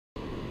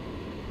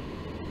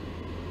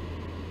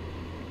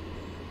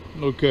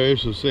Okay,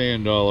 so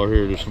sanddollar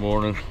here this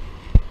morning.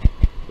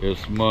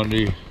 It's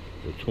Monday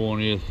the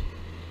 20th.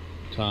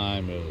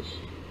 Time is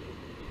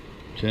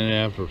 10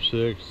 after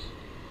 6.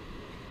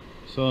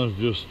 Sun's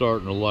just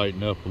starting to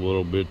lighten up a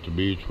little bit at the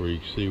beach where you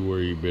can see where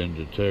you've been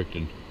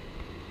detecting.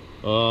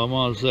 I'm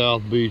on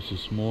South Beach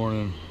this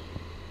morning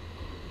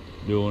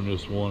doing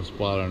this one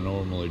spot I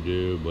normally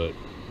do, but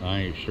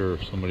I ain't sure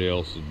if somebody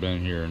else has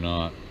been here or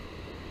not.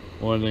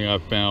 One thing I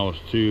found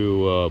was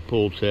two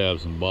pull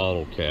tabs and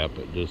bottle cap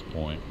at this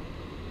point.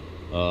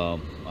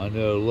 I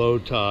know low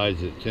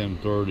tide's at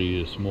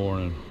 10:30 this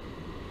morning,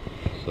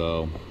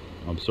 so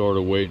I'm sort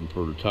of waiting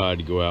for the tide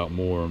to go out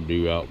more and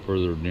do out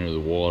further near the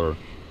water.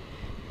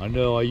 I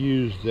know I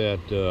used that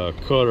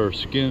Cutter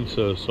Skin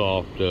So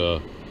Soft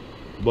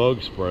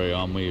bug spray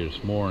on me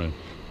this morning.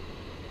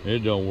 It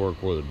don't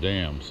work worth a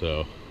damn,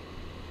 so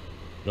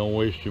don't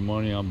waste your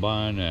money on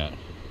buying that.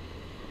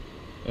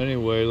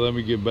 Anyway, let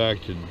me get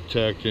back to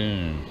detecting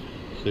and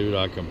see what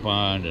I can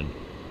find. And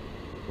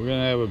we're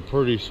gonna have a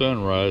pretty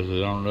sunrise. I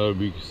don't know if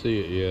you can see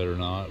it yet or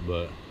not,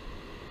 but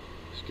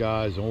the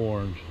sky's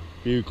orange.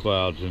 A few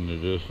clouds in the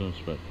distance,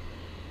 but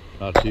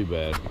not too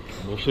bad.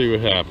 We'll see what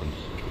happens.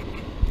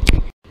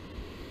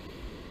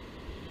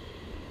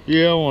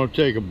 Yeah, I want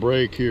to take a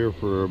break here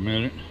for a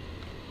minute.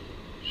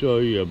 Show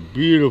you a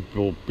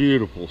beautiful,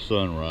 beautiful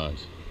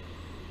sunrise.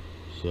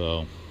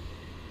 So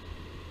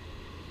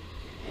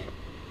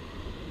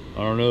I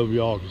don't know if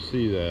y'all can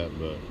see that,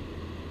 but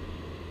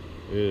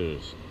it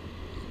is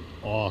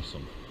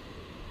awesome.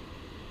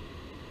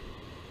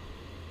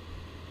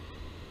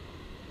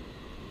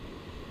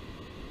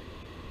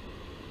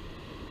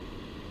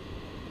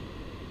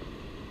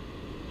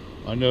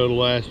 I know the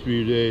last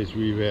few days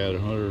we've had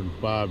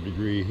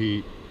 105-degree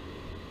heat.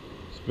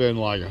 It's been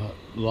like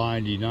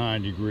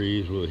 99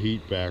 degrees with a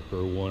heat factor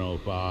of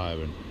 105,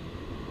 and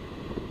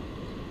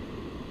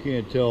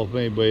can't tell if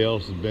anybody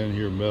else has been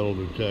here metal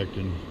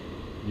detecting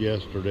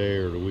yesterday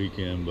or the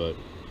weekend, but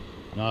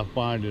not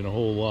finding a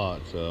whole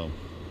lot, so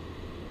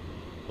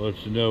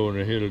let you know when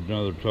I hit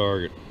another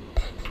target.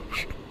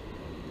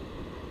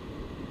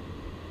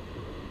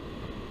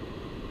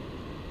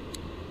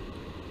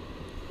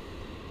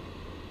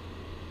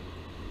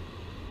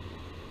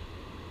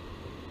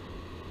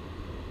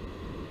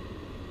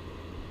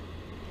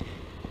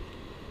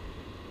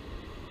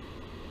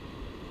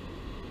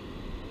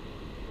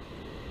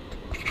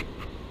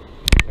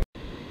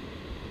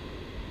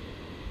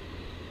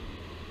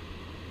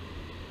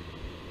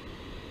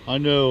 I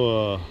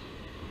know,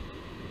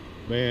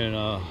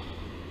 man,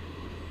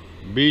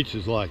 beach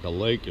is like a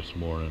lake this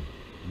morning.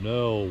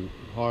 No,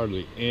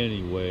 hardly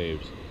any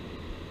waves.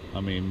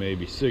 I mean,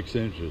 maybe 6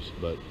 inches,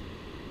 but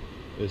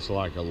it's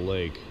like a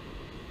lake.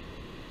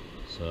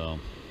 So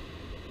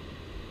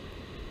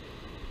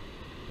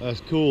that's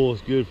cool.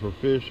 It's good for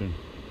fishing,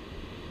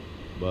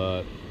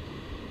 but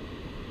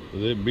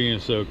with it being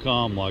so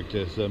calm like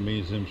this, that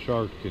means them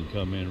sharks can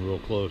come in real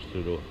close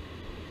to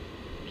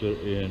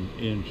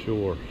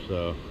inshore.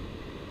 So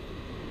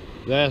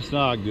that's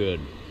not good,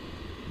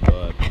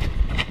 but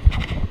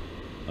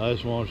I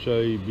just want to show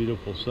you a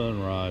beautiful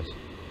sunrise.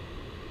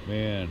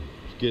 Man,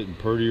 it's getting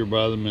prettier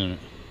by the minute.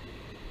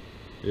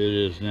 It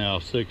is now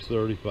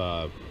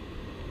 6:35,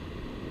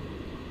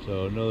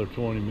 so another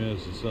 20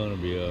 minutes the sun will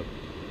be up.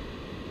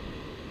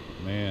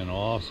 Man,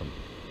 awesome,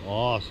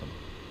 awesome.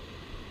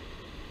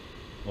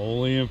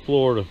 Only in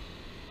Florida.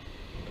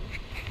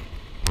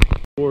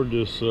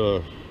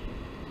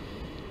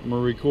 I'm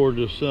gonna record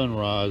this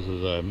sunrise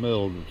as I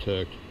metal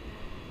detect.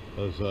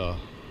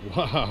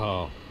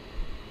 Wow,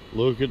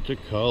 look at the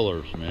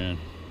colors, man.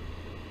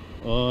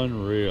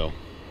 Unreal.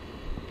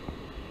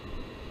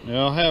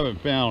 Now, I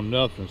haven't found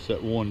nothing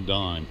except one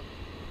dime,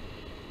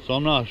 so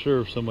I'm not sure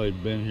if somebody's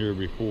been here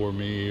before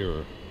me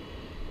or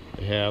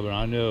they haven't.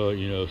 I know,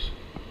 you know,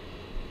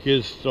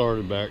 kids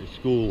started back at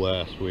school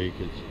last week.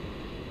 It's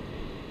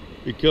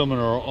becoming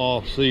our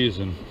off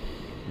season,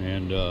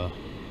 and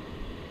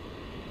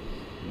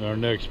our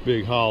next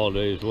big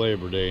holiday is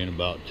Labor Day in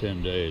about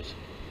 10 days.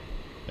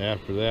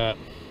 After that,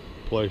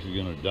 the place is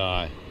gonna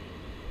die.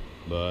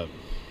 But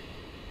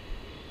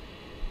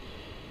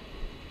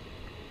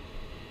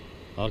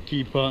I'll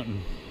keep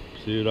hunting,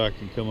 see what I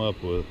can come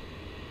up with.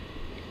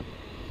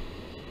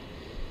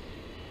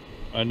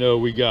 I know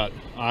we got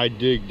I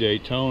Dig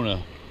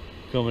Daytona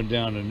coming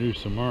down to New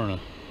Smyrna.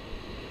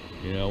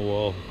 You know,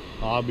 well,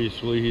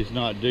 obviously he's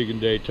not digging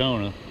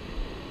Daytona,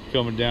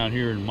 coming down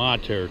here in my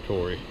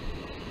territory.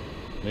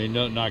 Ain't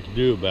nothing I can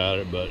do about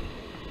it, but it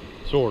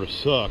sort of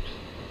sucks.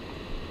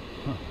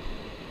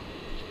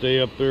 Stay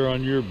up there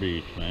on your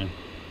beach, man.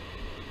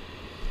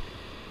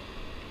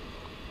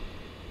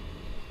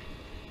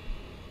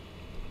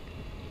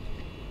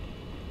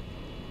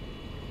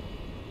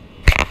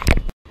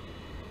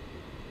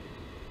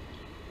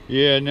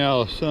 Yeah,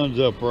 now the sun's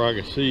up where I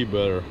can see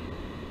better.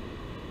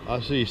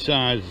 I see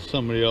signs that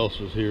somebody else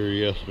was here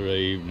yesterday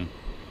evening.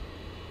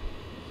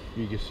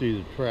 You can see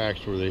the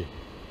tracks where they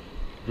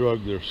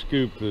drug their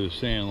scoop through the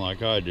sand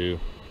like I do,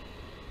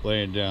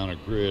 laying down a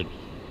grid.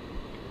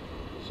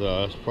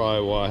 So that's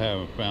probably why I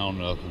haven't found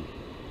nothing.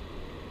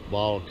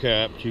 Bottle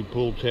cap, 2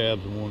 pull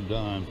tabs, and 1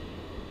 dime.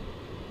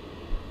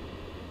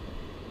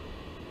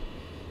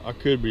 I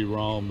could be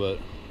wrong, but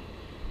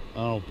I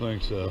don't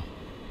think so.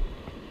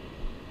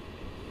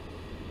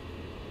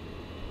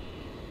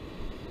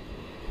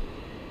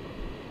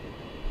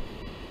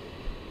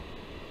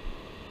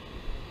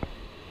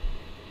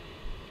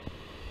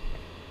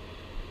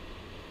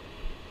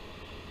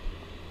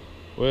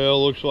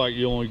 Well, looks like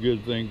the only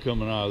good thing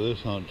coming out of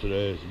this hunt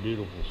today is a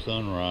beautiful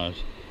sunrise.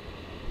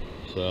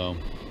 So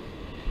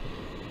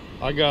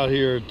I got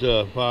here at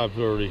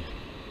 5:30.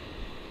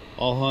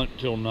 I'll hunt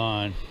till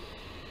 9.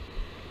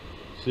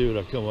 See what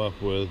I come up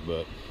with,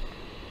 but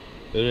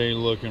it ain't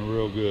looking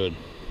real good.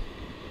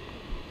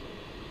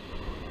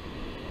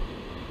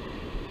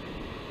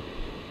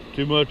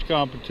 Too much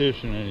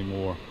competition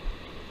anymore.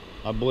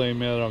 I blame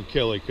that on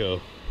Calico.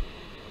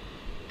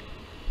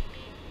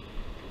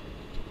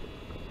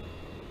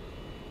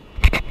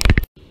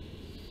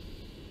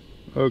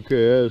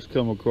 Okay, I just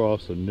come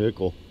across a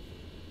nickel.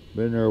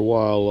 Been there a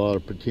while, a lot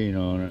of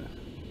patina on it.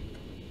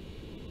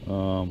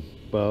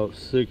 About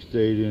 6 to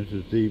 8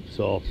 inches deep,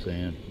 soft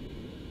sand.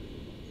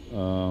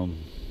 Thought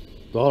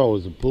it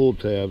was a pull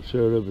tab,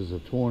 showed up as a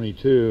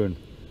 22, and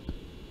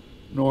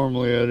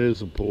normally that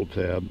is a pull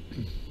tab.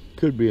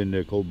 Could be a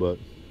nickel, but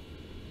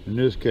in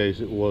this case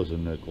it was a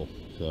nickel,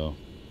 so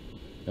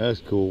that's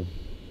cool.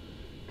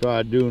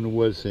 Tried doing the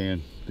wet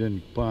sand,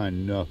 didn't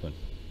find nothing.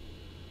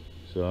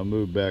 So I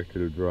moved back to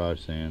the dry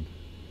sand.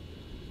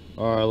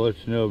 Alright, I'll let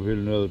you know if I hit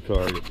another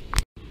target.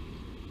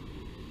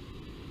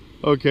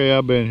 Okay,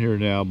 I've been here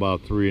now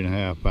about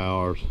 3.5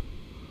 hours.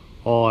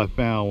 All I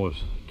found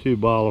was 2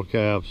 bottle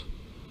caps,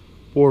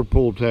 4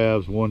 pull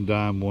tabs, 1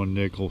 dime, 1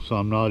 nickel. So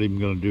I'm not even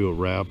going to do a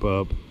wrap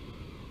up.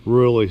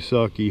 Really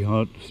sucky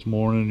hunt this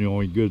morning. The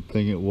only good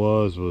thing it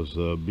was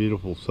a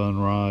beautiful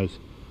sunrise.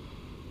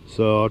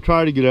 So I'll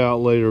try to get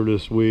out later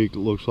this week. It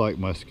looks like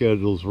my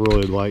schedule's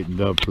really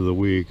lightened up for the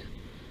week.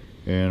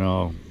 And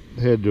I'll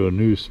head to a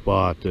new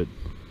spot that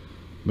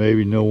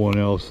maybe no one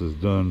else has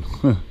done.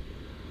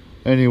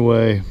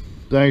 Anyway,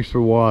 thanks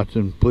for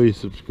watching. Please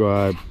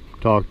subscribe.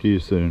 Talk to you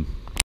soon.